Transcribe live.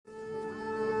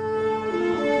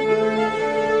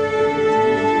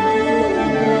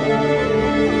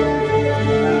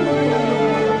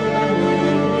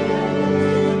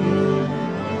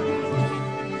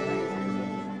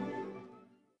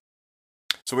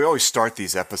we always start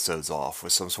these episodes off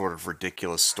with some sort of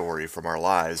ridiculous story from our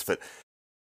lives, but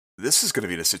this is going to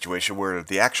be in a situation where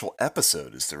the actual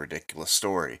episode is the ridiculous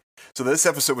story. So this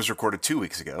episode was recorded 2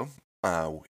 weeks ago.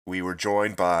 We were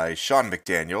joined by Sean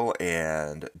McDaniel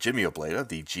and Jimmy Obleda,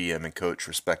 the GM and coach,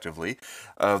 respectively,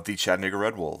 of the Chattanooga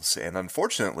Red Wolves. And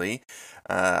unfortunately,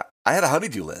 I had a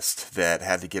honeydew list that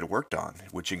had to get worked on,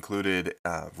 which included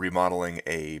remodeling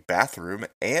a bathroom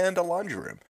and a laundry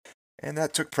room. And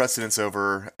that took precedence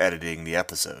over editing the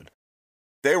episode.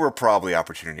 There were probably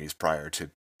opportunities prior to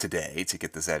today to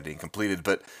get this editing completed,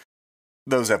 but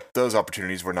those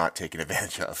opportunities were not taken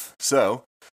advantage of. So,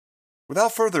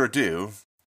 without further ado,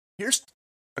 here's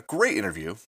a great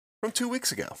interview from 2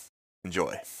 weeks ago.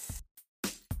 Enjoy.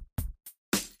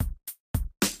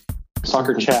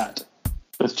 Soccer Chat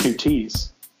with 2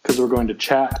 T's, because we're going to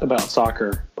chat about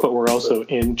soccer, but we're also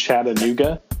in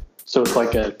Chattanooga, so it's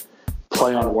like a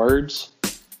play on words.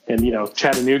 And, you know,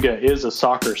 Chattanooga is a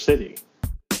soccer city.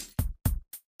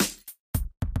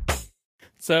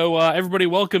 So, everybody,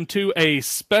 welcome to a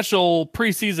special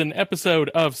preseason episode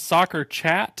of Soccer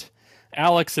Chat.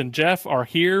 Alex and Jeff are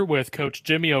here with Coach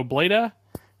Jimmy Obleda,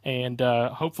 and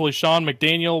hopefully Sean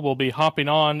McDaniel will be hopping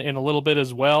on in a little bit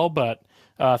as well. But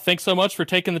thanks so much for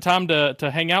taking the time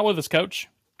to hang out with us, Coach.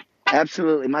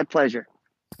 Absolutely, my pleasure.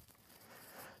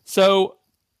 So,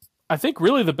 I think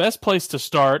really the best place to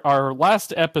start, our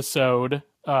last episode,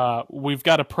 we've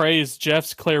got to praise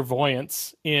Jeff's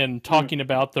clairvoyance in talking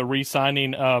about the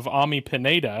re-signing of Ami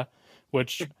Pineda,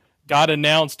 which got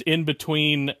announced in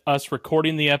between us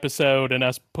recording the episode and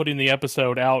us putting the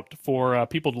episode out for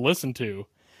people to listen to.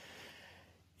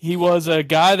 He was a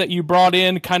guy that you brought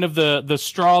in, kind of the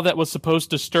straw that was supposed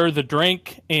to stir the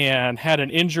drink, and had an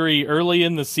injury early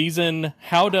in the season.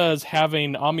 How does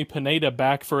having Ami Pineda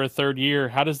back for a third year,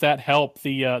 how does that help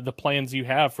the plans you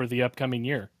have for the upcoming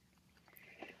year?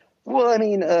 Well, I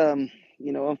mean,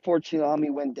 unfortunately, Ami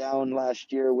went down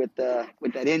last year with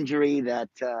that injury that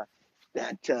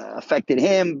affected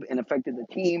him and affected the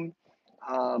team.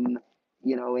 And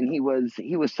he was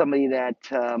somebody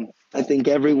that I think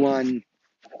everyone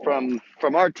from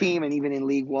our team and even in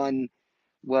League One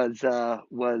was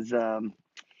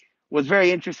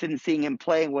very interested in seeing him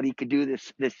play and what he could do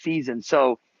this season.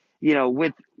 So,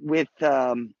 with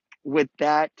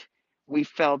that, we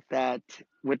felt that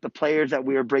with the players that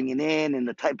we were bringing in and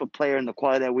the type of player and the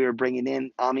quality that we were bringing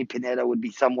in, Ami Pineda would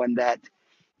be someone that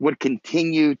would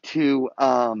continue to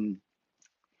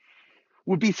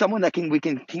we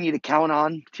can continue to count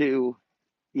on to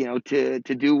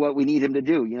do what we need him to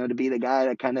do, to be the guy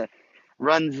that kind of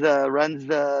runs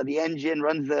the engine,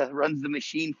 runs the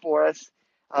machine for us.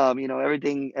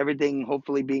 Everything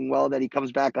hopefully being well, that he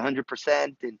comes back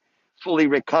 100% and fully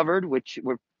recovered, which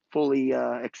we're fully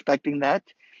expecting that.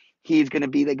 He's going to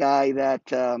be the guy that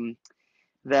can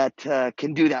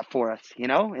do that for us,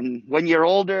 and when you're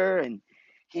older and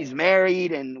he's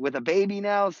married and with a baby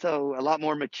now, so a lot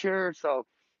more mature. So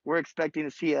we're expecting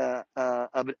to see a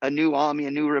new Ami,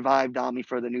 a new revived Ami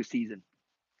for the new season.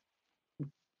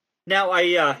 Now,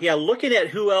 looking at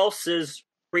who else is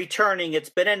returning, it's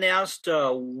been announced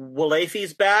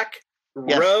Walefi's back,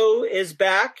 Yes. Rowe is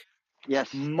back,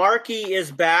 Yes. Markey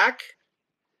is back,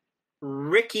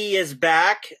 Ricky is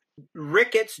back,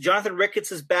 Jonathan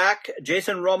Ricketts is back,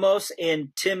 Jason Ramos,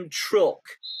 and Tim Trilk.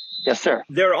 Yes, sir.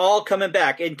 They're all coming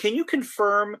back. And can you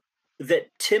confirm that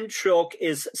Tim Trilk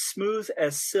is smooth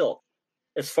as silk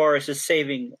as far as his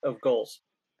saving of goals?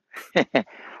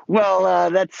 Well,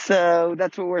 that's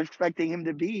what we're expecting him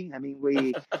to be. I mean,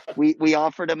 we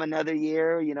offered him another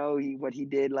year. What he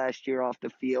did last year off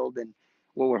the field, and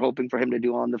what we're hoping for him to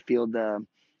do on the field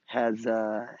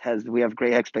we have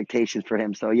great expectations for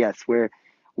him. So yes, we're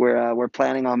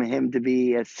planning on him to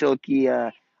be as silky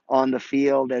on the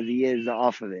field as he is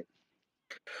off of it.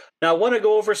 Now, I want to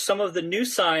go over some of the new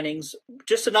signings.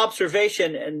 Just an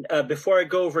observation, and before I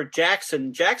go over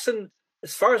Jackson,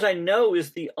 as far as I know,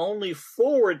 is the only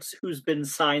forward who's been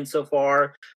signed so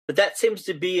far, but that seems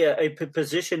to be a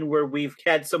position where we've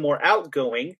had some more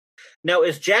outgoing. Now,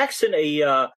 is Jackson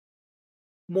a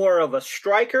more of a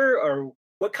striker, or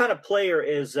what kind of player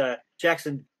is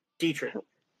Jackson Dietrich?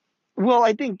 Well,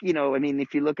 I think,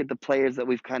 if you look at the players that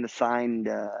we've kind of signed,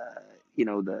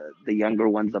 the younger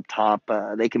ones up top,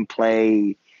 they can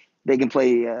play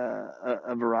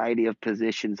a variety of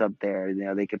positions up there.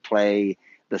 They could play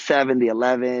the 7, the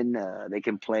 11, they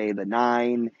can play the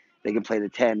 9, they can play the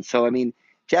 10. So,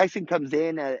 Jackson comes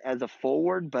in as a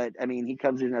forward, but he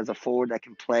comes in as a forward that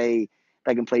can play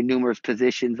numerous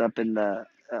positions up in the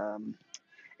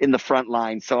front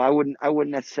line. So I wouldn't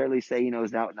necessarily say, he's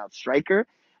an out and out striker.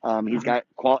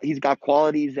 He's got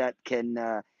qualities that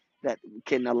can that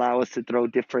can allow us to throw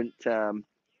different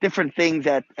things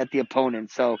at the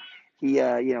opponent. So he,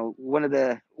 one of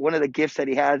the gifts that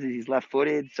he has is he's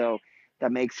left-footed, so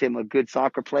that makes him a good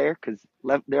soccer player because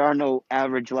there are no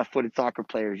average left-footed soccer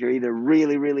players. You're either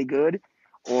really, really good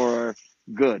or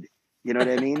good. You know what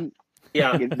I mean?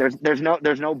 Yeah. There's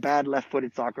no bad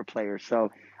left-footed soccer players.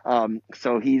 So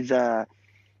he has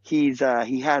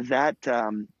that,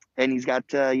 and he's got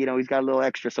he's got a little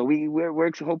extra. So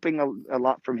we're hoping a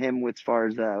lot from him as far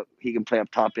as he can play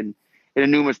up top in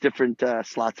numerous different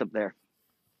slots up there.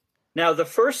 Now, the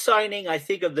first signing, I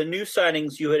think, of the new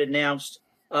signings you had announced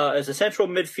as a central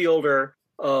midfielder,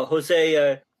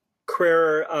 Jose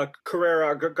Carrera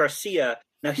Garcia.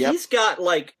 Now, he's got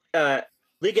like Liga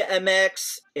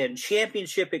MX and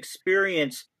championship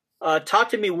experience. Talk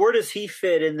to me, where does he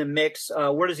fit in the mix?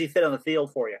 Where does he fit on the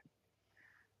field for you?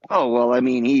 Oh, well, I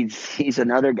mean, he's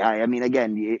another guy. I mean,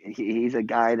 again, he's a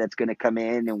guy that's going to come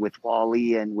in and with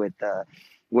Wally and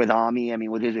with Ami, I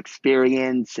mean, with his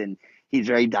experience, and he's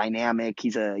very dynamic.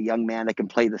 He's a young man that can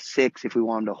play the 6 if we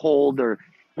want him to hold, or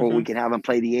we can have him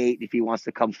play the 8 if he wants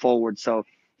to come forward. So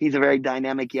he's a very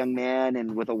dynamic young man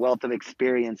and with a wealth of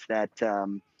experience that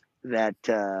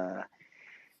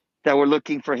we're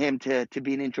looking for him to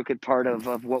be an intricate part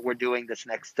of what we're doing this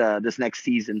next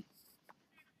season.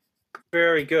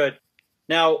 Very good.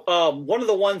 Now, one of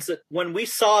the ones that when we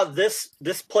saw this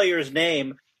player's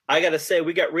name, I got to say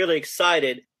we got really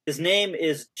excited. His name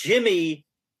is Jimmy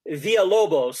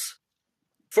Villalobos.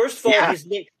 First of all,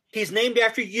 he's named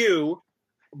after you,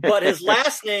 but his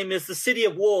last name is the City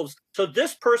of Wolves. So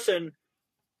this person,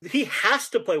 he has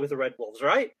to play with the Red Wolves,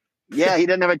 right? Yeah, he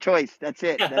doesn't have a choice. That's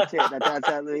it. That's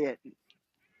absolutely it.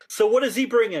 So what does he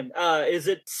bring in? Is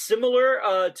it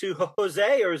similar to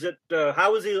Jose, or is it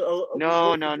how is he?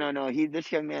 No.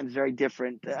 This young man's very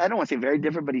different. I don't want to say very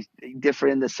different, but he's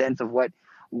different in the sense of what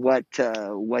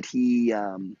he.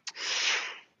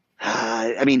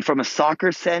 I mean, from a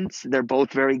soccer sense, they're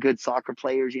both very good soccer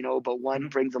players, but one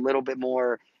brings a little bit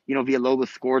more. Villalobos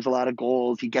scores a lot of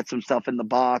goals. He gets himself in the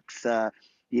box.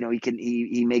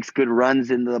 He makes good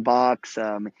runs into the box.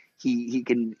 He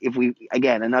can,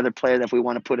 another player that if we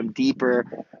want to put him deeper,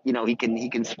 he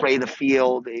can spray the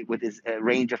field with his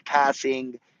range of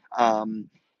passing.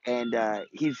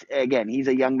 He's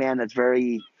a young man that's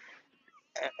very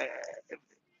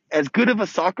as good of a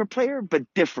soccer player, but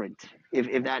different.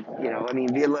 If that,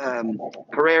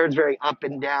 Carrera is very up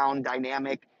and down,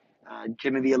 dynamic.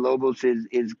 Jimmy Villalobos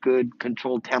is good,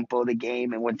 controlled tempo of the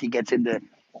game, and once he gets into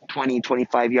 20,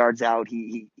 25 yards out,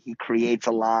 he creates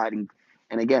a lot, and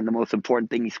again, the most important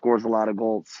thing, he scores a lot of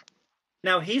goals.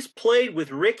 Now, he's played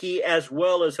with Ricky as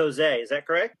well as Jose, is that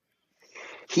correct?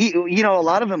 A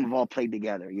lot of them have all played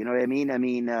together, you know what I mean? I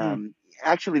mean,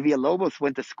 actually, Villalobos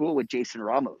went to school with Jason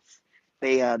Ramos.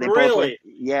 They really?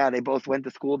 They both went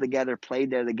to school together,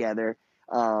 played there together.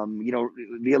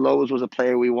 Villalobos was a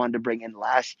player we wanted to bring in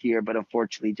last year, but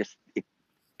unfortunately it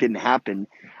didn't happen.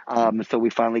 So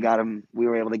we finally got him. We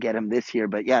were able to get him this year.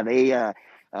 But yeah, they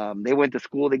went to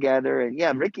school together, and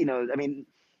yeah, Ricky knows. I mean,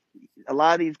 a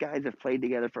lot of these guys have played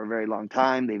together for a very long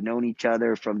time. They've known each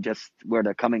other from just where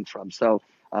they're coming from. So,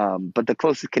 but the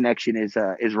closest connection is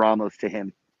Ramos to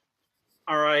him.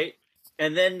 All right.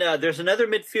 And then there's another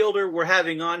midfielder we're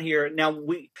having on here. Now,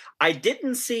 I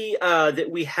didn't see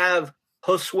that we have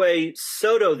Josue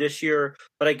Soto this year,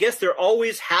 but I guess there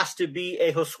always has to be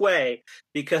a Josue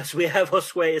because we have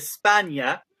Josue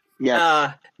España.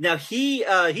 Yeah. Now,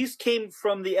 he's came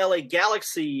from the LA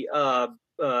Galaxy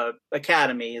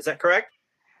Academy. Is that correct?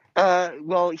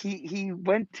 Well, he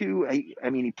went to, he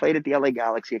played at the LA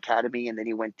Galaxy Academy, and then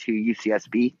he went to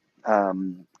UCSB.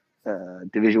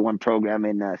 Division I program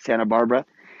in Santa Barbara.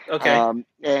 Okay.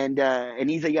 And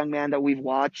he's a young man that we've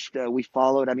watched, we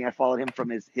followed. I followed him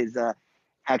from his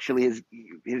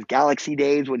Galaxy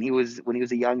days when he was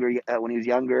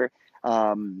younger.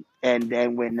 And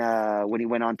then when he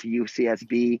went on to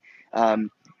UCSB.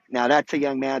 Now that's a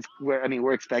young man where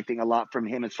we're expecting a lot from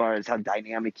him as far as how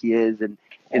dynamic he is and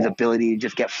his ability to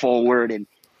just get forward and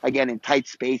again in tight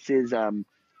spaces,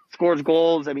 scores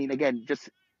goals. Just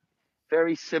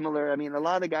very similar. A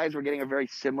lot of the guys we're getting are very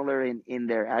similar in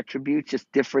their attributes, just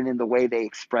different in the way they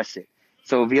express it.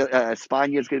 So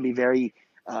España is going to be very,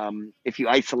 if you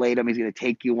isolate him, he's going to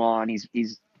take you on.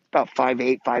 He's about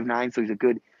 5'8", 5'9", so he's a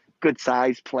good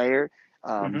size player.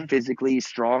 Physically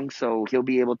strong, so he'll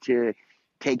be able to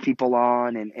take people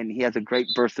on, and he has a great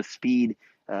burst of speed,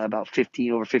 about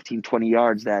 15, 20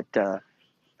 yards that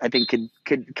I think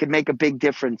could make a big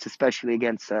difference, especially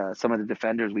against some of the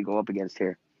defenders we go up against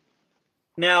here.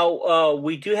 Now,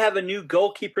 we do have a new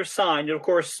goalkeeper signed. And of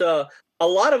course, a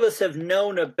lot of us have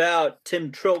known about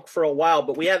Tim Trilk for a while,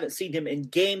 but we haven't seen him in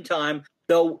game time,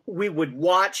 though we would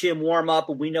watch him warm up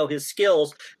and we know his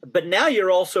skills. But now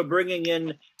you're also bringing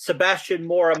in Sebastian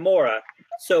Mora Mora.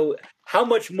 So how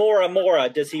much Mora Mora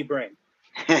does he bring?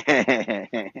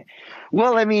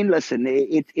 Well, I mean, listen,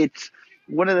 it's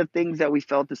one of the things that we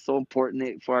felt is so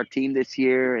important for our team this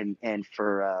year, and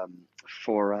for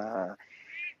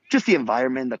just the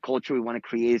environment, the culture we want to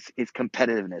create is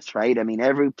competitiveness, right? I mean,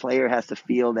 every player has to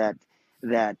feel that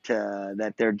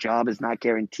their job is not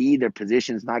guaranteed, their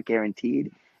position is not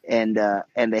guaranteed, and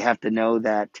they have to know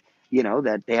that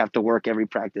that they have to work every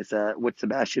practice. What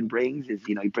Sebastian brings is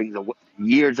he brings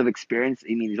years of experience.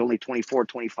 I mean, he's only 24,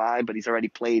 25, but he's already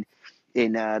played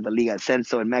in the Liga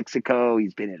Ascenso in Mexico.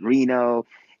 He's been in Reno.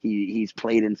 He's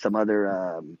played in some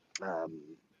other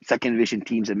second division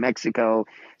teams in Mexico.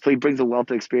 So he brings a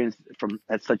wealth of experience from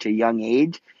at such a young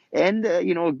age, and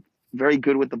very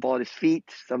good with the ball at his feet.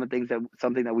 Something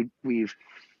that we've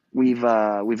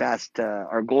asked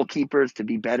our goalkeepers to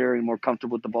be better and more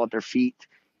comfortable with the ball at their feet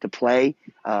to play.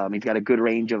 He's got a good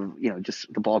range of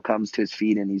just the ball comes to his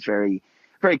feet, and he's very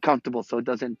very comfortable. So it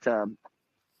doesn't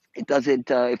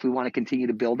if we want to continue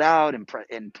to build out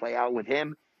and play out with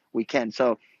him, we can.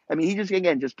 So I mean, he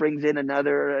just brings in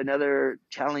another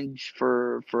challenge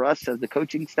for us as the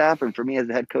coaching staff and for me as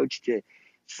the head coach to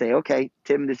say, okay,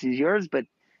 Tim, this is yours, but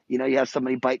you have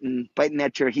somebody biting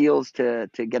at your heels to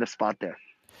get a spot there.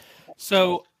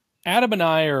 So Adam and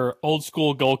I are old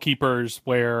school goalkeepers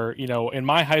where, in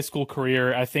my high school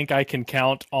career, I think I can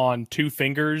count on 2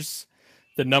 fingers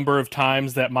the number of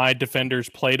times that my defenders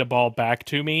played a ball back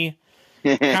to me.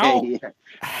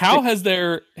 How has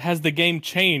the game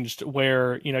changed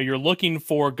where, you're looking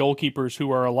for goalkeepers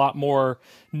who are a lot more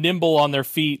nimble on their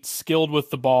feet, skilled with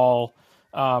the ball?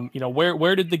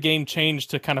 Where did the game change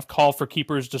to kind of call for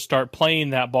keepers to start playing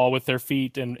that ball with their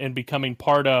feet and becoming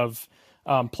part of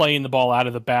playing the ball out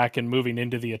of the back and moving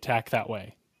into the attack that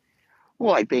way?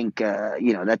 Well, I think,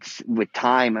 that's with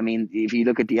time. I mean, if you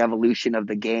look at the evolution of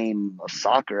the game of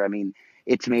soccer, I mean,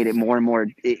 it's made it more and more.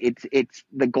 It's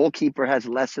the goalkeeper has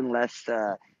less and less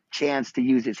chance to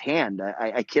use his hand.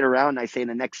 I kid around and I say in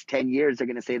the next 10 years, they're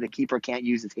going to say the keeper can't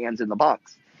use his hands in the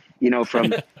box.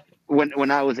 From when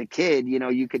I was a kid,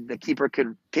 the keeper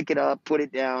could pick it up, put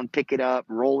it down, pick it up,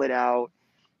 roll it out.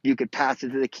 You could pass it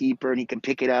to the keeper and he can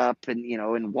pick it up and,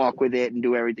 and walk with it and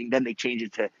do everything. Then they changed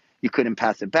it to you couldn't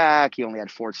pass it back. You only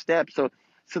had 4 steps. So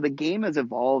the game has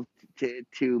evolved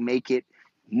to make it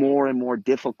more and more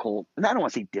difficult. And I don't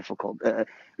want to say difficult,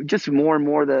 just more and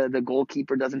more the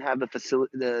goalkeeper doesn't have the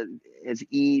facility,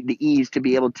 the ease to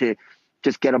be able to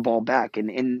just get a ball back.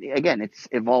 And again, it's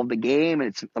evolved the game and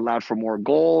it's allowed for more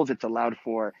goals. It's allowed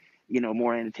for,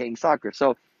 more entertaining soccer.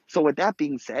 So with that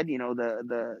being said,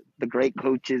 the great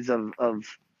coaches of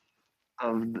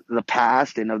the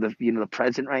past and of the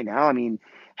present right now, I mean,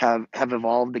 have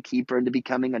evolved the keeper into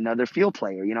becoming another field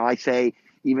player. I say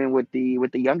even with the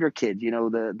younger kids,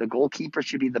 the goalkeeper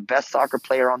should be the best soccer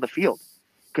player on the field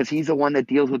because he's the one that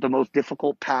deals with the most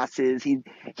difficult passes. He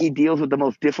deals with the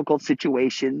most difficult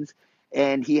situations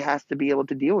and he has to be able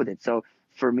to deal with it. So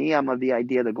for me, I'm of the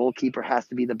idea the goalkeeper has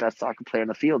to be the best soccer player on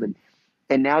the field.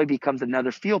 And now he becomes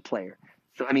another field player.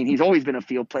 So, I mean, he's always been a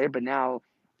field player, but now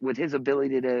with his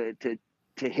ability to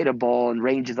hit a ball and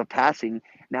ranges of passing,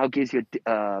 now it gives you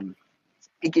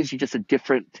just a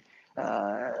different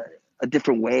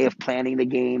way of planning the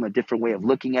game, a different way of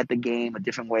looking at the game, a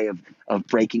different way of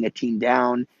breaking a team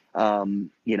down.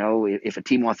 If a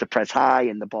team wants to press high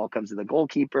and the ball comes to the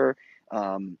goalkeeper,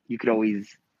 you could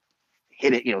always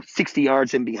hit it, 60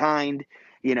 yards in behind.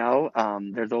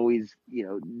 There's always,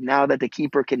 now that the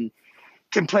keeper can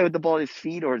play with the ball at his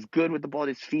feet or is good with the ball at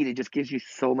his feet, it just gives you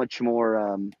so much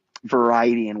more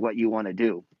variety in what you want to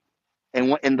do.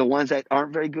 And the ones that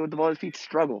aren't very good with the ball at their feet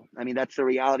struggle. I mean, that's the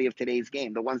reality of today's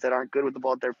game. The ones that aren't good with the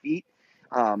ball at their feet,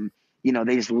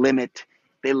 they just limit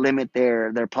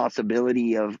their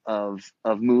possibility of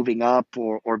moving up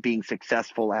or being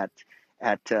successful at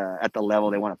the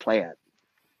level they want to play at.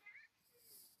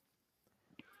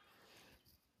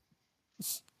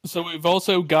 So we've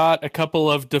also got a couple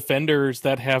of defenders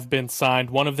that have been signed.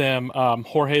 One of them,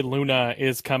 Jorge Luna,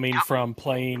 is coming from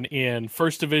playing in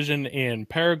First Division in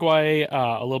Paraguay,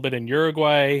 a little bit in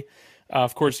Uruguay.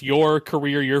 Of course, your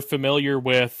career, you're familiar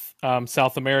with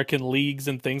South American leagues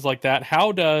and things like that.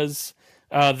 How does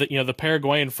the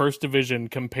Paraguayan First Division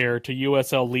compare to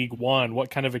USL League One? What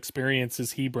kind of experience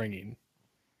is he bringing?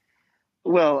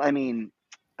 Well, I mean,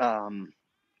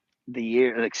 the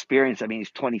experience. I mean,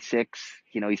 he's 26.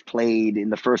 He's played in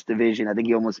the First Division. I think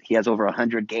he has over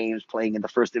 100 games playing in the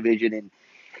First Division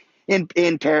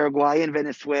in Paraguay, in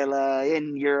Venezuela,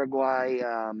 in Uruguay.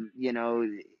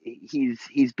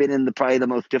 He's been in probably the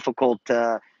most difficult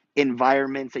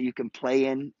environments that you can play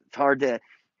in.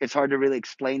 It's hard to really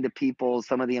explain to people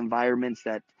some of the environments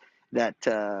that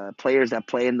players that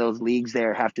play in those leagues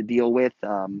there have to deal with.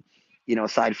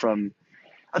 Aside from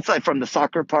the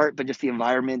soccer part, but just the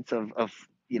environments of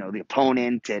the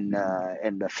opponent and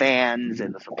the fans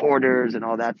and the supporters and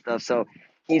all that stuff. So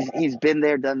he's been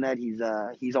there, done that.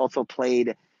 He's also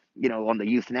played, on the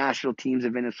youth national teams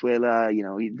of Venezuela.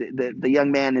 The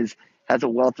young man has a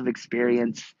wealth of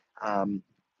experience. And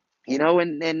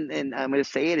I'm going to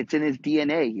say it's in his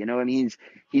DNA. I mean,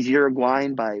 he's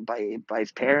Uruguayan by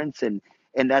his parents, and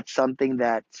that's something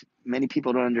that many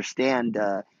people don't understand.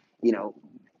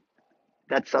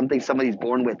 That's something somebody's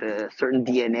born with, a certain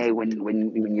DNA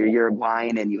when you're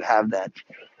Uruguayan, and you have that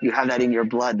in your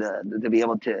blood to be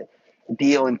able to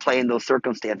deal and play in those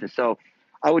circumstances. So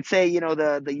I would say,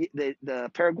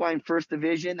 the Paraguayan First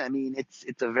Division, I mean,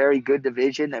 it's a very good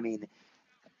division. I mean,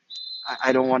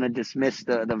 I don't want to dismiss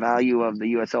the value of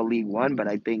the USL League One, but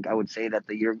I would say that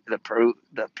the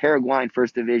Paraguayan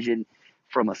First Division,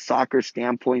 from a soccer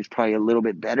standpoint, is probably a little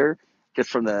bit better, just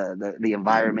from the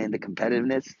environment, the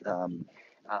competitiveness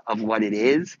of what it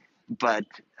is. But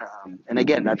and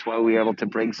again, that's why we were able to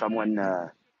bring someone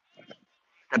that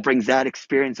brings that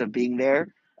experience of being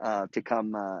there to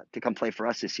come play for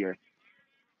us this year.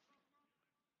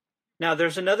 Now,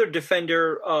 there's another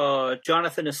defender,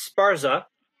 Jonathan Esparza.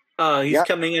 He's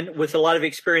coming in with a lot of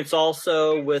experience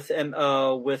also with Liga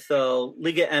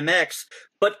MX,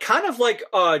 but kind of like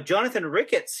Jonathan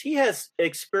Ricketts, he has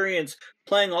experience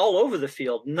playing all over the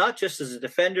field, not just as a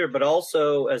defender, but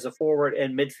also as a forward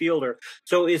and midfielder.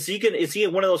 So is he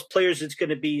one of those players that's going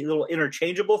to be a little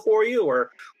interchangeable for you, or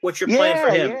what's your plan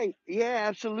for him? Yeah,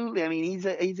 absolutely. I mean, he's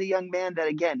a young man that,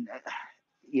 again,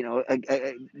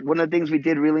 one of the things we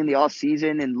did really in the off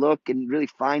season and look and really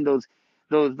find those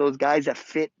guys that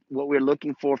fit what we're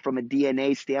looking for from a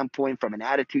DNA standpoint, from an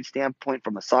attitude standpoint,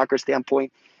 from a soccer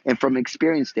standpoint, and from an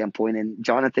experience standpoint. And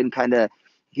Jonathan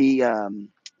he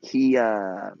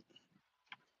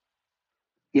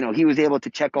was able to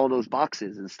check all those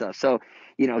boxes and stuff. So,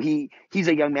 he's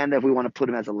a young man that if we want to put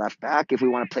him as a left back, if we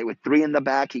want to play with three in the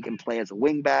back, he can play as a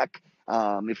wing back.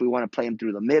 If we want to play him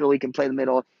through the middle, he can play the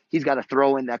middle. He's got a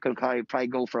throw in that could probably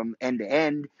go from end to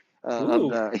end.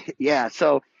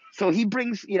 So he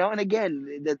brings, and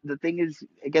again, the thing is,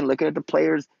 again, looking at the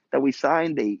players that we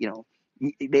signed,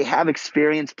 they have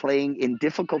experience playing in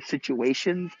difficult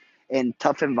situations and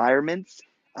tough environments.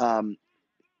 And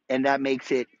that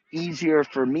makes it easier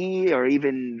for me, or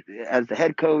even as the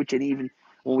head coach, and even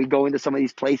when we go into some of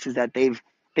these places that they've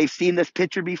seen this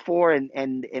picture before, and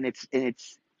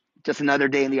it's just another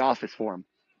day in the office for them.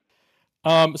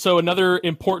 So another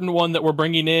important one that we're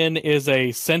bringing in is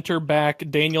a center back,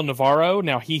 Daniel Navarro.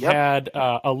 Now, he had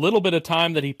a little bit of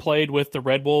time that he played with the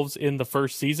Red Wolves in the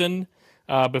first season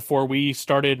before we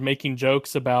started making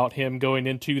jokes about him going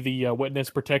into the witness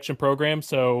protection program.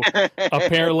 So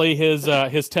apparently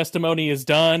his testimony is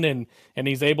done, and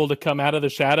he's able to come out of the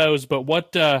shadows. But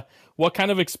what kind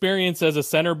of experience as a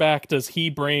center back does he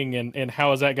bring, and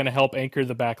how is that going to help anchor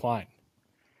the back line?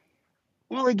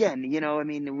 Well, again, I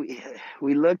mean,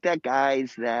 we looked at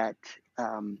guys that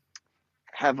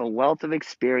have a wealth of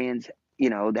experience,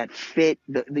 that fit.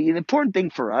 The important thing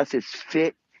for us is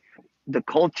fit the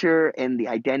culture and the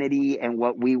identity and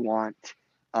what we want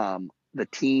the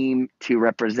team to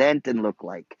represent and look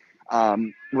like.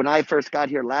 When I first got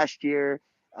here last year,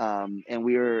 and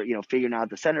we were, figuring out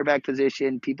the center back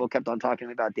position, people kept on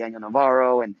talking about Daniel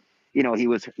Navarro, and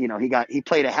he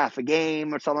played a half a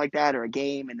game or something like that, or a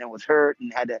game, and then was hurt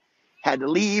and had to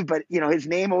leave. But his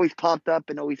name always popped up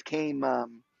and always came,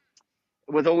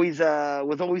 was always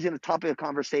in the top of the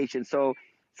conversation. So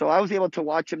I was able to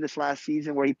watch him this last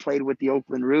season where he played with the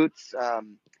Oakland Roots,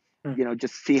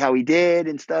 just see how he did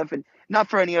and stuff, and not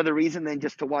for any other reason than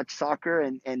just to watch soccer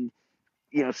and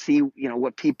see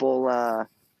what people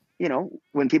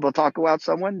when people talk about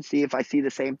someone, see if I see the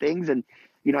same things. And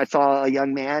I saw a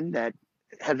young man that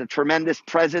has a tremendous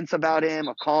presence about him,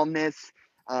 a calmness,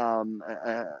 a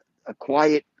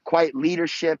quiet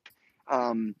leadership,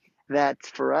 that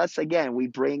for us, again, we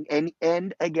bring,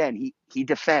 and again, he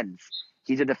defends.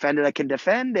 He's a defender that can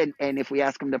defend, and if we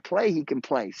ask him to play, he can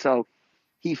play. So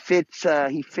he fits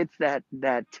that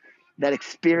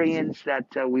experience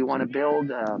that we want to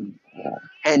build,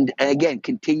 and again,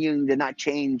 continuing to not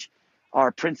change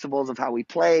our principles of how we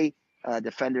play.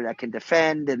 Defender that can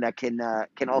defend and that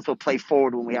can also play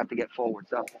forward when we have to get forward.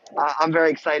 So I'm very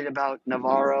excited about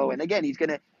Navarro, and again, he's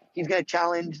gonna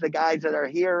challenge the guys that are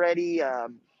here already.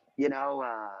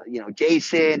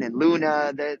 Jason and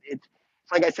Luna. That it's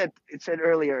like I said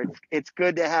earlier. It's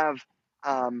good to have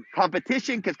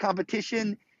competition, because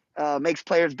competition makes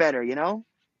players better.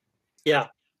 Yeah.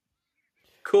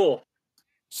 Cool.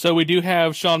 So we do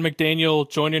have Sean McDaniel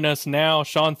joining us now.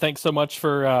 Sean, thanks so much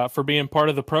for being part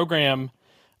of the program.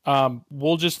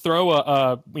 We'll just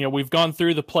throw we've gone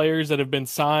through the players that have been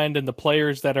signed and the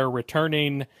players that are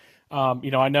returning.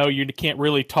 I know you can't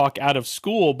really talk out of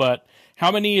school, but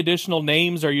how many additional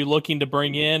names are you looking to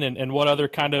bring in, and what other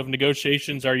kind of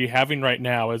negotiations are you having right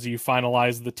now as you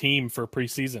finalize the team for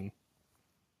preseason?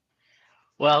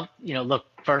 Well, look,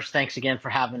 first, thanks again for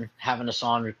having us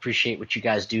on. We appreciate what you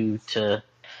guys do to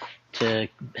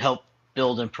help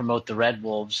build and promote the Red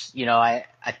Wolves. I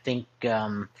think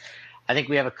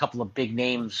we have a couple of big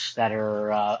names that are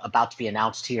about to be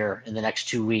announced here in the next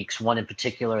 2 weeks. One in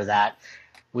particular that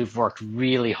we've worked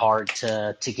really hard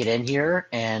to get in here,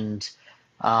 and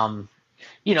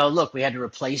look, we had to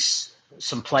replace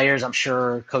some players. I'm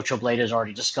sure Coach Obleda has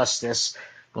already discussed this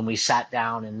when we sat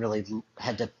down and really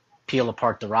had to peel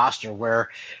apart the roster. Where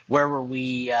were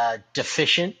we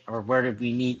deficient, or where did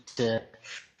we need to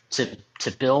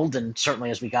build? And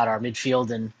certainly as we got our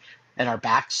midfield and our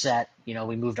back set,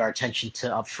 we moved our attention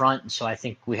to up front. And so I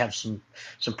think we have some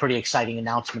pretty exciting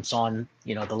announcements on,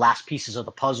 the last pieces of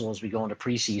the puzzle as we go into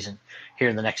preseason here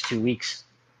in the next 2 weeks.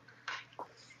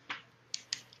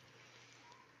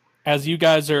 As you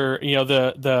guys are,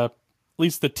 at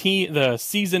least the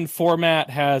season format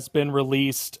has been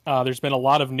released. There's been a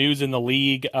lot of news in the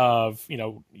league of,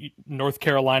 North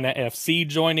Carolina FC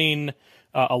joining,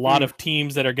 a lot of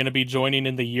teams that are going to be joining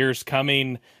in the years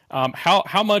coming.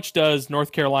 How much does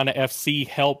North Carolina FC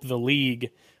help the league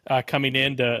coming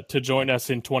in to join us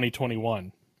in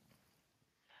 2021?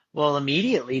 Well,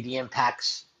 immediately the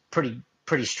impact's pretty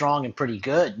strong and pretty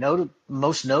good.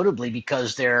 Most notably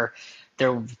because they're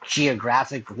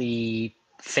geographically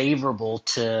favorable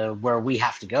to where we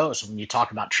have to go. So when you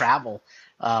talk about travel,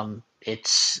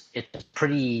 it's a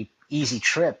pretty easy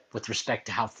trip with respect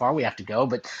to how far we have to go.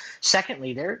 But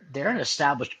secondly, they're an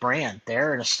established brand.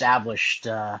 They're an established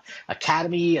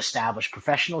academy, established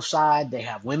professional side. They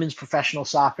have women's professional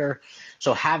soccer.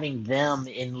 So having them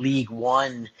in League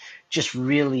One just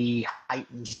really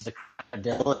heightens the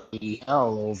credibility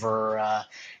over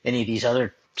any of these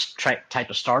other type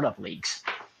of startup leagues.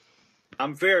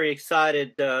 I'm very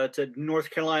excited to North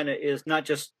Carolina is not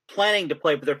just planning to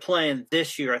play, but they're playing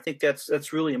this year. I think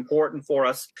that's really important for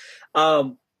us.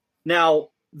 Now,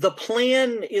 the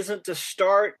plan isn't to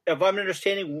start, if I'm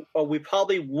understanding, we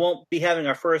probably won't be having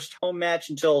our first home match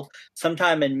until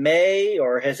sometime in May,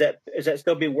 or is that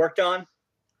still being worked on?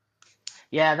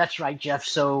 Yeah, that's right, Jeff.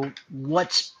 So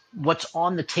what's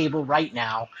on the table right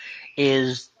now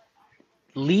is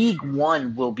League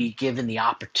One will be given the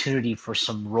opportunity for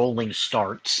some rolling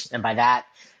starts. And by that,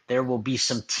 there will be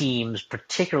some teams,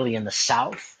 particularly in the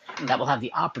South, that will have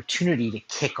the opportunity to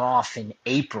kick off in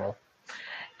April.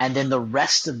 And then the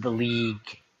rest of the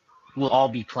league will all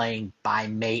be playing by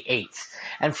May 8th.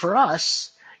 And for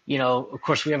us, of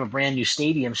course, we have a brand new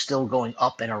stadium still going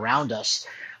up and around us.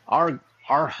 Our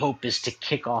hope is to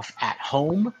kick off at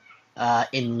home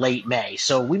in late May.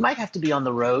 So we might have to be on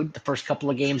the road the first couple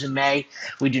of games in May.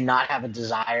 We do not have a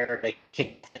desire to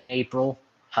kick in April.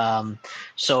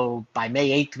 So by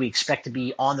May 8th, we expect to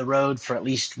be on the road for at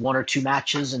least 1 or 2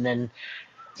 matches, and then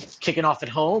kicking off at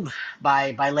home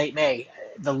by late May.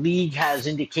 The league has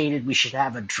indicated we should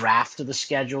have a draft of the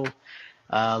schedule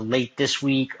late this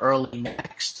week, early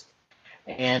next,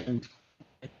 and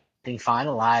being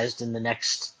finalized in the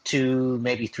next 2,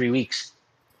 maybe 3 weeks.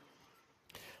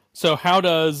 So how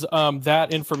does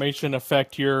that information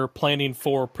affect your planning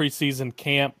for preseason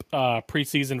camp,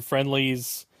 preseason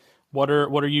friendlies? What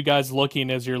are you guys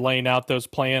looking as you're laying out those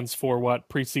plans for what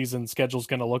preseason schedule is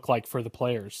going to look like for the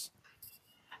players?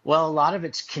 Well, a lot of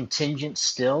it's contingent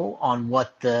still on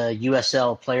what the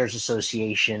USL Players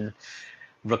Association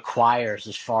requires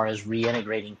as far as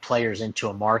reintegrating players into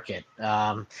a market.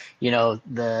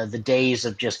 The days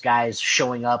of just guys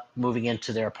showing up, moving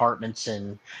into their apartments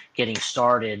and getting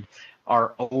started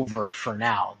are over for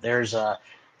now. There's a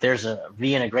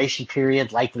reintegration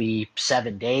period, likely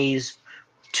 7 days,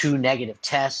 2 negative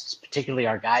tests, particularly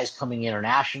our guys coming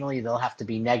internationally. They'll have to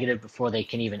be negative before they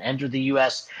can even enter the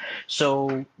U.S.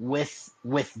 So with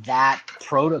that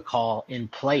protocol in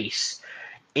place,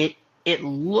 it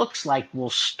looks like we'll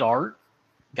start.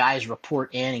 Guys report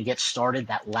in and get started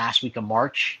that last week of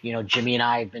March. Jimmy and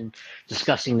I have been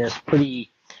discussing this pretty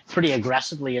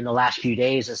aggressively in the last few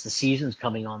days as the season's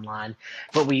coming online.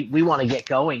 But we want to get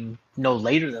going no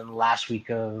later than the last week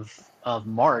of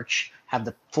March, have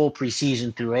the full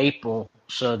preseason through April,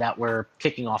 so that we're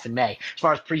kicking off in May. As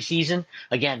far as preseason,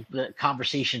 again, the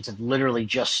conversations have literally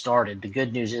just started. The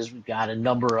good news is we've got a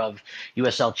number of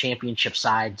USL Championship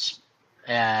sides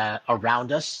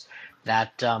around us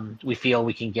that we feel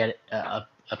we can get a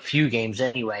few games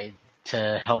anyway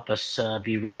to help us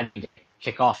be ready to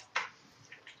kick off.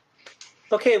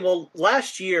 Okay, well,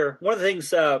 last year, one of the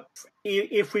things,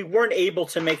 if we weren't able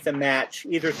to make the match,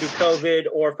 either through COVID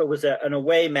or if it was an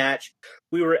away match,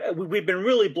 we've been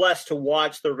really blessed to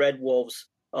watch the Red Wolves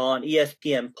on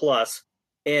ESPN Plus.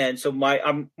 And so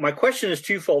my question is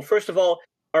twofold. First of all,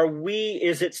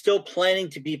 is it still planning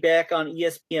to be back on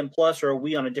ESPN Plus, or are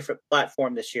we on a different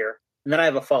platform this year? And then I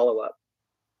have a follow-up.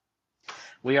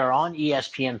 We are on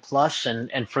ESPN Plus,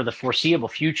 and for the foreseeable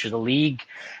future, the league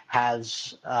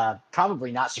has,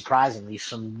 probably not surprisingly,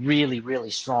 some really,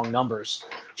 really strong numbers,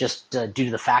 just due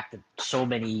to the fact that so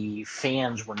many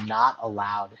fans were not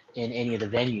allowed in any of the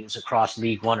venues across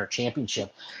League One or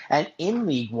Championship. And in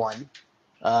League One,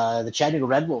 the Chattanooga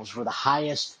Red Wolves were the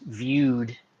highest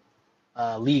viewed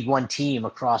League One team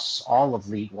across all of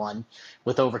League One,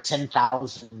 with over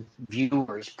 10,000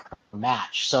 viewers per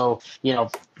match. So,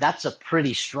 that's a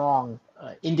pretty strong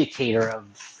indicator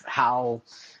of how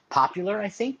popular I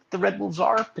think the Red Wolves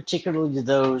are, particularly to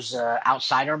those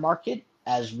outside our market,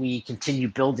 as we continue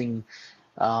building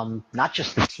not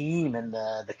just the team and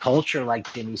the culture,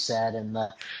 like Jimmy said, and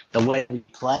the way we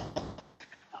play,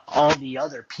 all the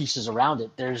other pieces around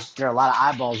it. There are a lot of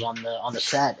eyeballs on the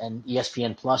set, and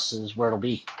ESPN Plus is where it'll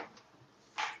be.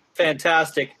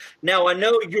 Fantastic. Now, I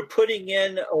know you're putting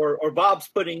in, or Bob's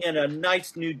putting in, a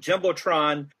nice new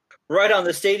Jumbotron right on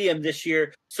the stadium this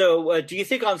year. So do you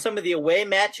think on some of the away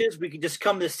matches we could just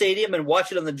come to the stadium and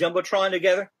watch it on the Jumbotron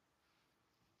together?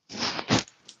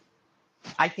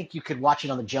 I think you could watch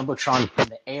it on the Jumbotron from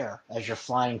the air as you're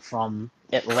flying from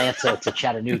Atlanta to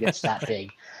Chattanooga. It's that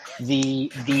big. The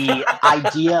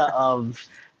idea of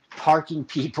parking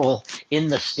people in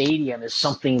the stadium is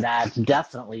something that's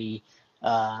definitely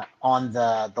on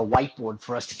the whiteboard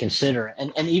for us to consider,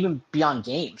 and even beyond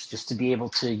games, just to be able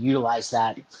to utilize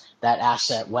that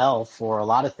asset well for a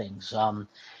lot of things. A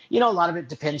lot of it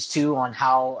depends too on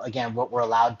what we're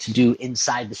allowed to do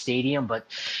inside the stadium. But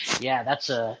yeah, it's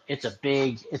a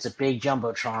big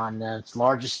Jumbotron. It's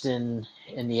largest in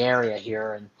the area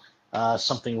here, and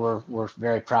something we're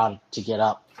very proud to get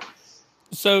up.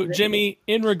 So, Jimmy,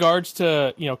 in regards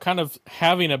to, kind of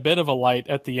having a bit of a light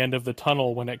at the end of the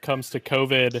tunnel when it comes to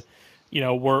COVID,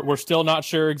 we're still not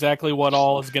sure exactly what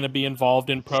all is going to be involved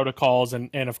in protocols. And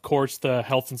of course, the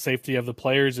health and safety of the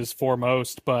players is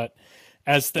foremost. But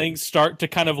as things start to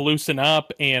kind of loosen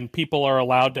up and people are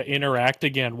allowed to interact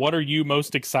again, what are you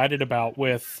most excited about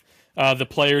with the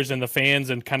players and the fans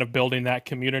and kind of building that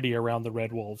community around the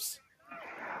Red Wolves?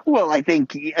 Well, I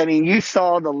mean, you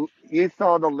saw the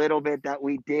little bit that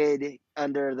we did in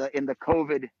the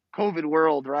COVID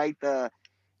world, right? The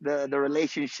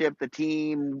relationship the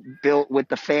team built with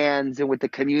the fans and with the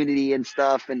community and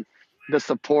stuff, and the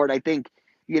support. I think,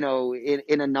 in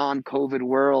a non-COVID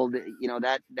world,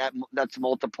 that's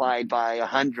multiplied by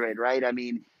 100, right? I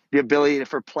mean, the ability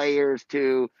for players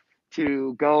to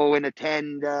go and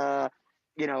attend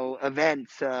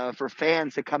events, for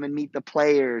fans to come and meet the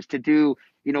players, to do,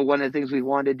 one of the things we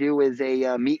want to do is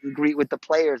a meet and greet with the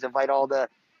players, invite all the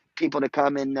people to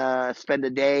come and spend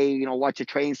a day, watch a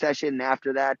training session, and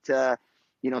after that,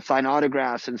 sign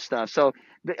autographs and stuff. So,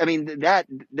 I mean,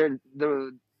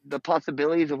 the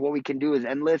possibilities of what we can do is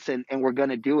endless, and we're going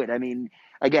to do it. I mean,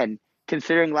 again,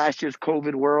 considering last year's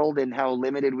COVID world and how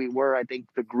limited we were, I think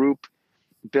the group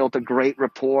built a great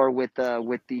rapport with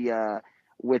the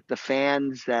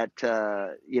fans that,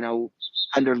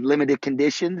 under limited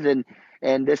conditions,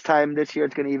 and this year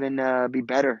it's going to even be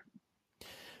better.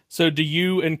 So do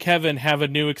you and Kevin have a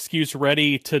new excuse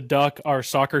ready to duck our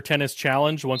soccer tennis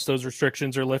challenge once those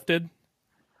restrictions are lifted?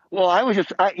 Well, I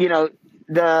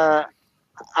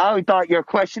thought your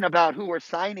question about who we're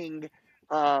signing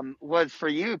was for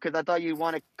you, because I thought you'd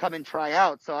want to come and try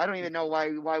out. So I don't even know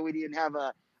why we didn't have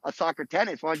a soccer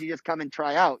tennis. Why don't you just come and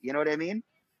try out? You know what I mean?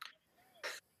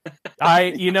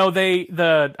 I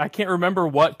can't remember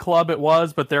what club it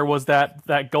was, but there was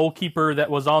that goalkeeper that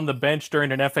was on the bench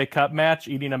during an FA Cup match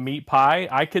eating a meat pie.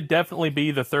 I could definitely be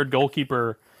the third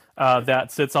goalkeeper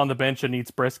that sits on the bench and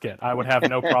eats brisket. I would have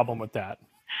no problem with that.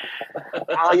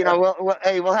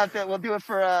 We'll do it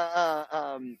for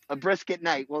a brisket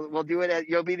night. We'll do it.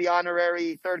 You'll be the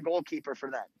honorary third goalkeeper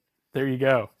for that. There you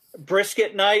go.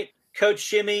 Brisket night. Coach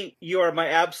Jimmy, you are my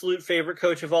absolute favorite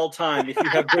coach of all time. If you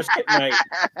have brisket night,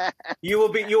 you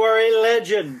are a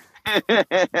legend.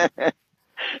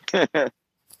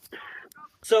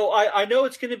 So I know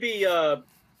it's going to be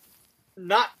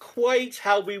not quite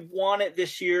how we want it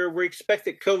this year. We expect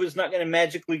that COVID is not going to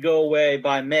magically go away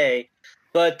by May,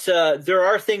 but there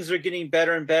are things that are getting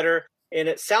better and better. And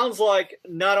it sounds like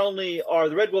not only are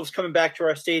the Red Wolves coming back to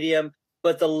our stadium,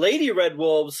 but the Lady Red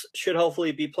Wolves should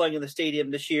hopefully be playing in the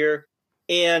stadium this year.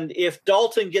 And if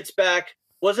Dalton gets back,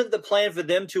 wasn't the plan for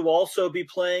them to also be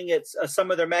playing at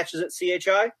some of their matches at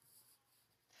CHI?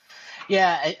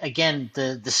 Yeah, again,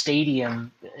 the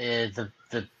stadium, the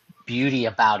beauty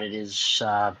about it is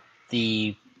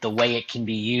the way it can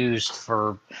be used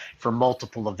for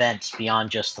multiple events beyond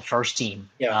just the first team.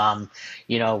 Yeah.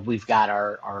 We've got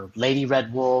our Lady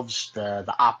Red Wolves,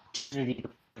 the opportunity to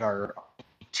put our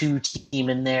two team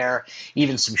in there,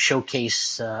 even some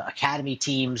showcase academy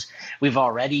teams. We've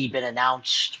already been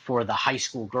announced for the high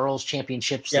school girls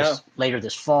championships later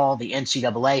this fall, the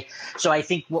NCAA. So I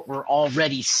think what we're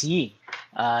already seeing,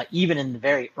 even in the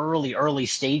very early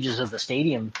stages of the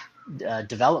stadium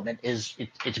development, is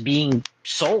it's being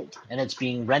sold and it's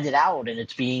being rented out and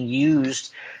it's being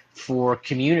used for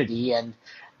community. And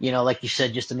like you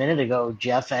said just a minute ago,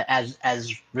 Jeff,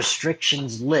 as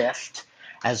restrictions lift,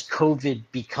 as COVID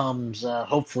becomes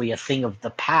hopefully a thing of the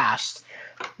past,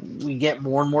 we get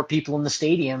more and more people in the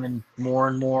stadium and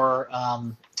more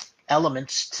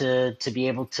elements to be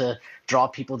able to draw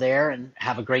people there and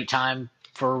have a great time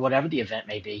for whatever the event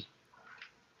may be.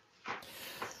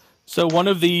 So one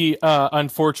of the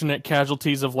unfortunate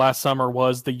casualties of last summer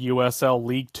was the USL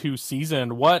League Two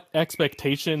season. What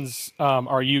expectations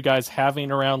are you guys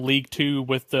having around League Two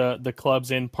with the clubs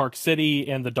in Park City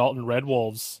and the Dalton Red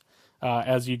Wolves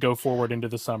as you go forward into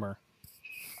the summer?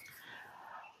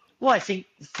 Well, I think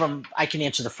I can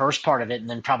answer the first part of it and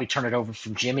then probably turn it over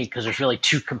from Jimmy, because there's really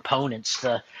two components: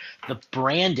 the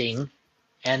branding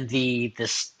and the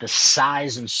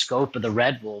size and scope of the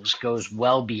Red Wolves goes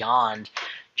well beyond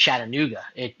Chattanooga.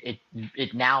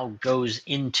 It now goes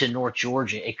into North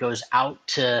Georgia. It goes out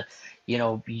to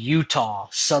Utah,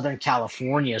 Southern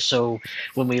California. So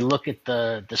when we look at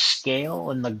the scale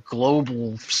and the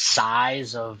global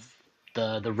size of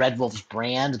the Red Wolves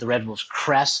brand, the Red Wolves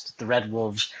crest, the Red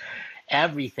Wolves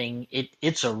everything,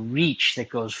 it's a reach that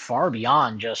goes far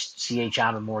beyond just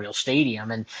CHI Memorial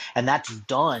Stadium, and that's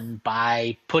done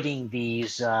by putting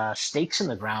these stakes in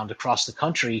the ground across the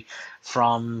country,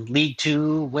 from League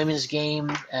Two, women's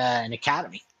game, and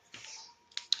academy.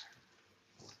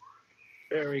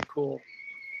 Very cool.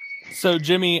 So,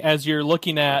 Jimmy, as you're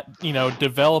looking at,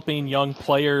 developing young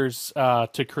players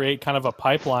to create kind of a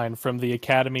pipeline from the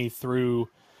academy through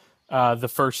the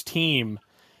first team,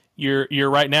 you're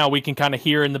right now, we can kind of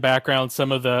hear in the background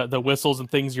some of the whistles and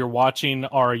things you're watching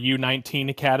are U19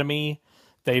 Academy.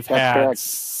 They've had correct.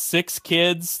 6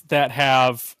 kids that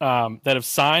have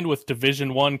signed with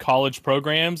Division I college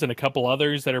programs and a couple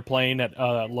others that are playing at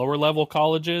lower level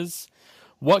colleges.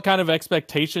 What kind of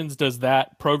expectations does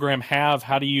that program have?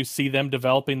 How do you see them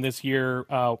developing this year?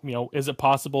 Is it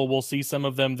possible we'll see some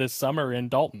of them this summer in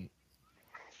Dalton?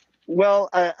 Well,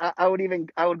 I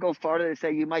would go farther to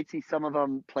say you might see some of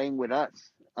them playing with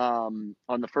us on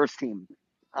the first team.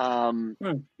 I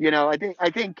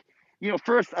think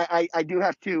first I do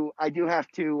have to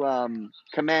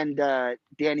commend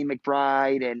Danny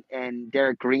McBride and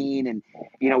Derek Green and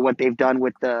what they've done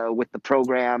with the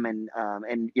program and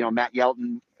Matt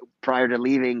Yelton prior to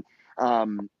leaving,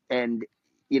 and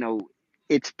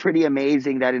it's pretty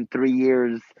amazing that in 3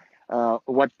 years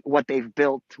what they've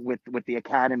built with the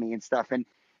academy and stuff,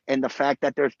 and the fact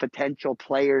that there's potential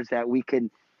players that we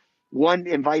can, one,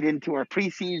 invite into our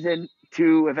preseason,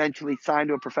 two, eventually sign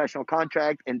to a professional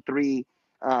contract, and three,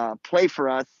 play for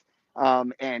us,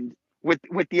 and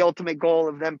with the ultimate goal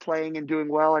of them playing and doing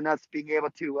well and us being able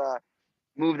to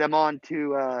move them on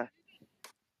to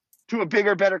a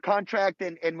bigger, better contract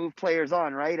and move players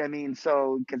on, right? I mean,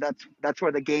 so because that's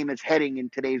where the game is heading in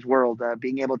today's world,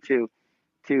 being able to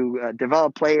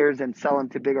develop players and sell them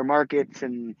to bigger markets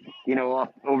and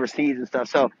overseas and stuff.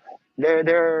 So they're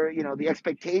the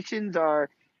expectations are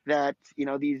that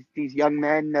these young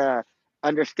men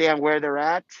understand where they're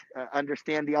at,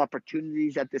 understand the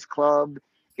opportunities that this club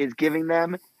is giving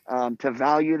them, to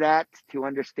value that, to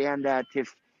understand that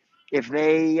if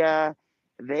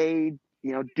they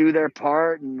do their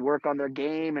part and work on their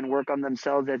game and work on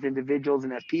themselves as individuals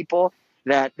and as people,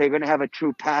 that they're going to have a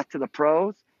true path to the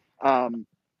pros.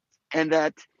 And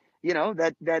that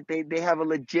that they have a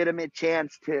legitimate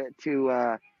chance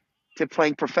to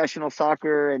playing professional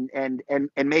soccer and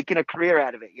making a career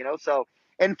out of it. So,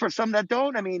 and for some that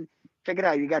don't, I mean, check it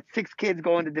out. You got 6 kids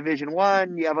going to Division I.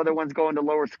 You have other ones going to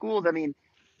lower schools. I mean,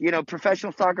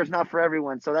 professional soccer is not for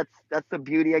everyone. So that's the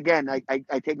beauty. Again, I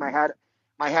take my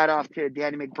my hat off to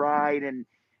Danny McBride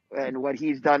and what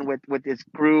he's done with this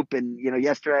group. And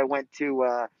yesterday I went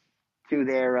to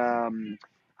their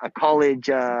a college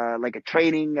like a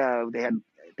training. They had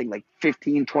I think like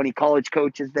 15, 20 college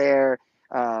coaches there.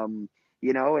 And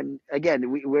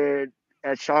again we're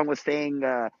as Sean was saying,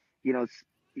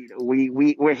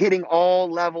 we're hitting all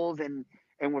levels and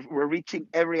we're reaching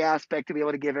every aspect to be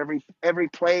able to give every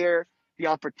player the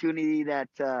opportunity that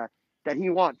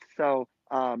he wants. So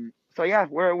yeah,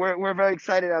 we're very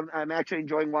excited. I'm actually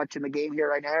enjoying watching the game here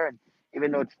right now, and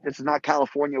even though this is not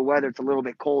California weather, it's a little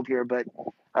bit cold here, but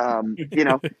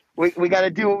we got to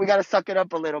do it. We got to suck it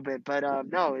up a little bit. But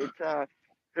no, it's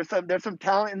there's some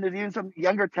talent and there's even some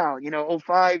younger talent.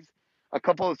 05s, a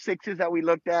couple of sixes that we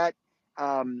looked at.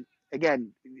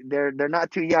 Again, they're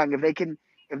not too young. If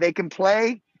they can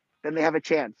play, then they have a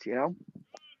chance.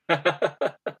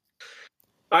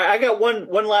 I got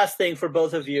one last thing for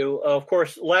both of you. Of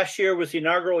course, last year was the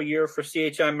inaugural year for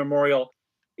CHI Memorial.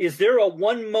 Is there a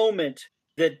one moment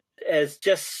that has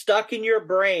just stuck in your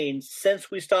brain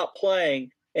since we stopped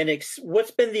playing? And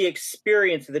what's been the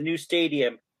experience of the new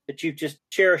stadium that you've just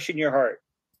cherished in your heart?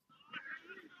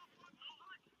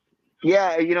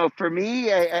 Yeah, for me,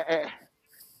 there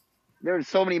were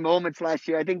so many moments last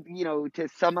year. I think, to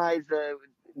summarize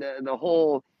the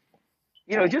whole,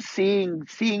 just seeing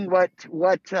what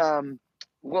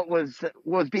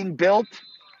was being built,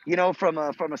 from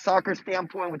a soccer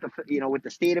standpoint with with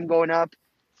the stadium going up,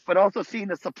 but also seeing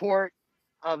the support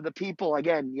of the people.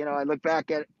 Again, I look back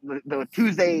at the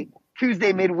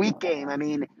Tuesday midweek game. I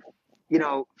mean,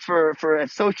 for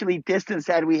as socially distanced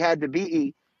as we had to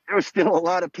be, there was still a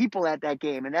lot of people at that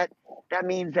game, and that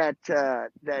means that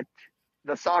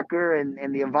the soccer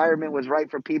and the environment was right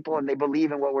for people, and they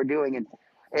believe in what we're doing.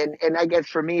 And I guess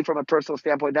for me, from a personal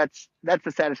standpoint, that's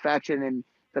the satisfaction and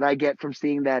that I get from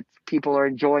seeing that people are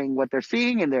enjoying what they're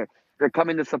seeing, and they're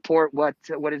coming to support what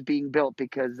is being built,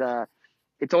 because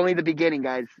it's only the beginning,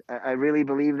 guys. I really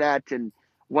believe that. And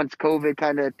once COVID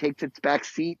kind of takes its back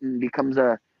seat and becomes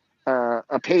a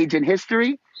page in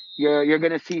history, you're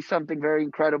going to see something very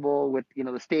incredible with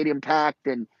the stadium packed,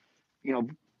 and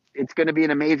it's going to be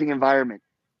an amazing environment.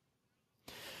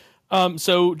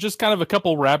 So just kind of a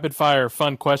couple rapid fire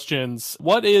fun questions.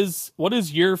 What is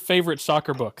your favorite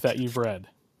soccer book that you've read?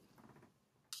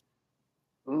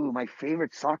 Ooh, my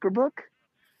favorite soccer book?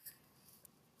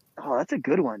 Oh, that's a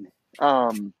good one.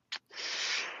 I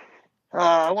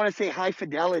want to say High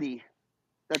Fidelity.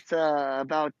 That's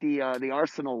about the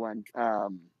Arsenal one.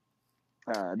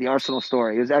 The Arsenal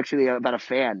story. It was actually about a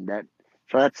fan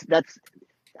that's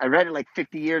I read it like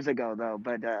 50 years ago though,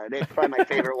 but it's probably my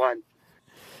favorite one.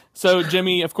 So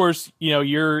Jimmy, of course,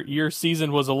 your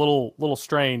season was a little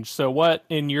strange. So what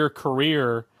in your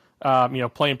career,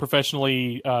 playing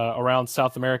professionally around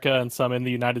South America and some in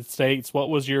the United States, what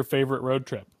was your favorite road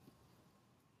trip?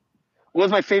 What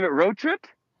was my favorite road trip?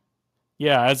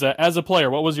 Yeah, as a player,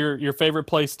 what was your favorite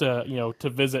place to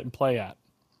visit and play at?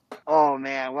 Oh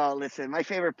man, well listen, my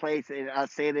favorite place, and I'll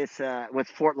say this, was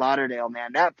Fort Lauderdale,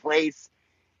 man. That place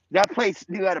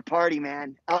knew how to party,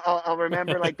 man. I'll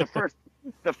remember like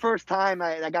the first time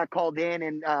I got called in,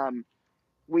 and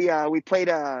we played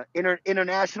a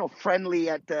international friendly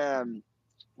at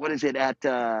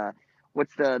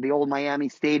what's the old Miami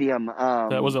stadium?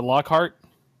 That was it Lockhart?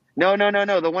 No,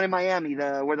 the one in Miami,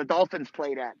 where the Dolphins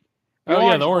played at.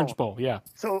 The Orange Bowl, yeah.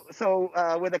 So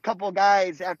with a couple of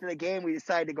guys after the game, we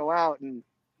decided to go out, and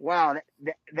wow,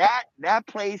 that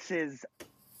place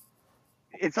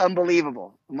it's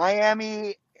unbelievable.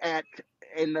 Miami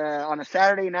on a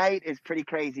Saturday night is pretty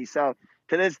crazy. So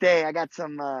to this day, I got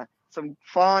some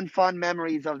fond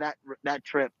memories of that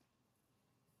trip.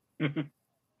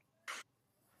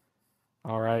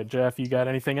 All right, Jeff, you got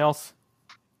anything else?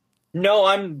 No,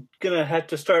 I'm gonna have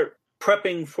to start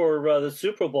prepping for the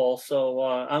Super Bowl, so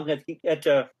I'm gonna have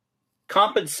to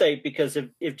compensate, because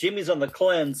if Jimmy's on the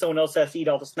cleanse, someone else has to eat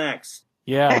all the snacks.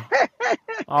 Yeah.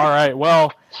 All right.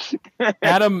 Well,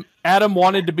 Adam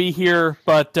wanted to be here,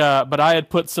 but I had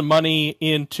put some money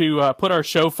put our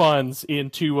show funds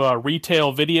into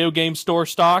retail video game store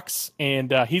stocks,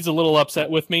 and he's a little upset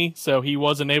with me, so he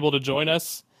wasn't able to join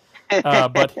us.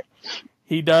 But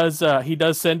he does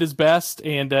send his best,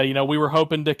 and we were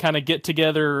hoping to kind of get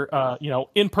together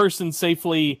in person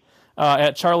safely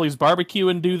at Charlie's Barbecue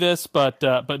and do this, but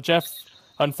Jeff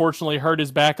unfortunately hurt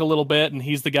his back a little bit, and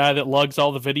he's the guy that lugs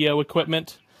all the video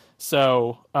equipment.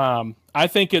 So I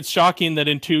think it's shocking that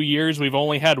in 2 years we've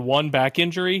only had one back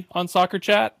injury on Soccer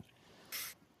Chat.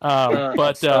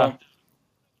 But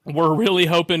we're really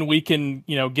hoping we can,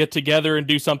 get together and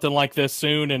do something like this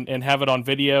soon and have it on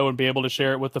video and be able to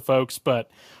share it with the folks.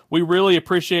 But we really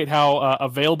appreciate how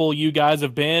available you guys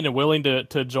have been and willing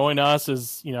to join us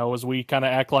as we kind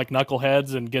of act like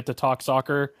knuckleheads and get to talk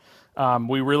soccer.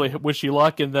 We really wish you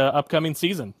luck in the upcoming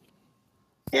season.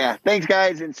 Yeah, thanks,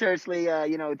 guys. And seriously,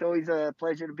 it's always a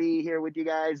pleasure to be here with you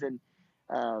guys and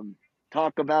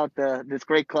talk about this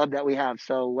great club that we have.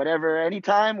 So whatever,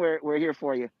 anytime, we're here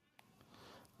for you.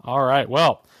 All right.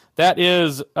 Well, that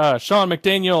is Sean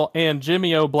McDaniel and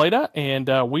Jimmy Obleda,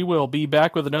 and we will be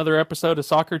back with another episode of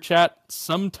Soccer Chat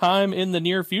sometime in the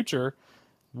near future.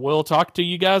 We'll talk to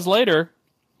you guys later.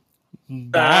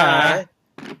 Bye.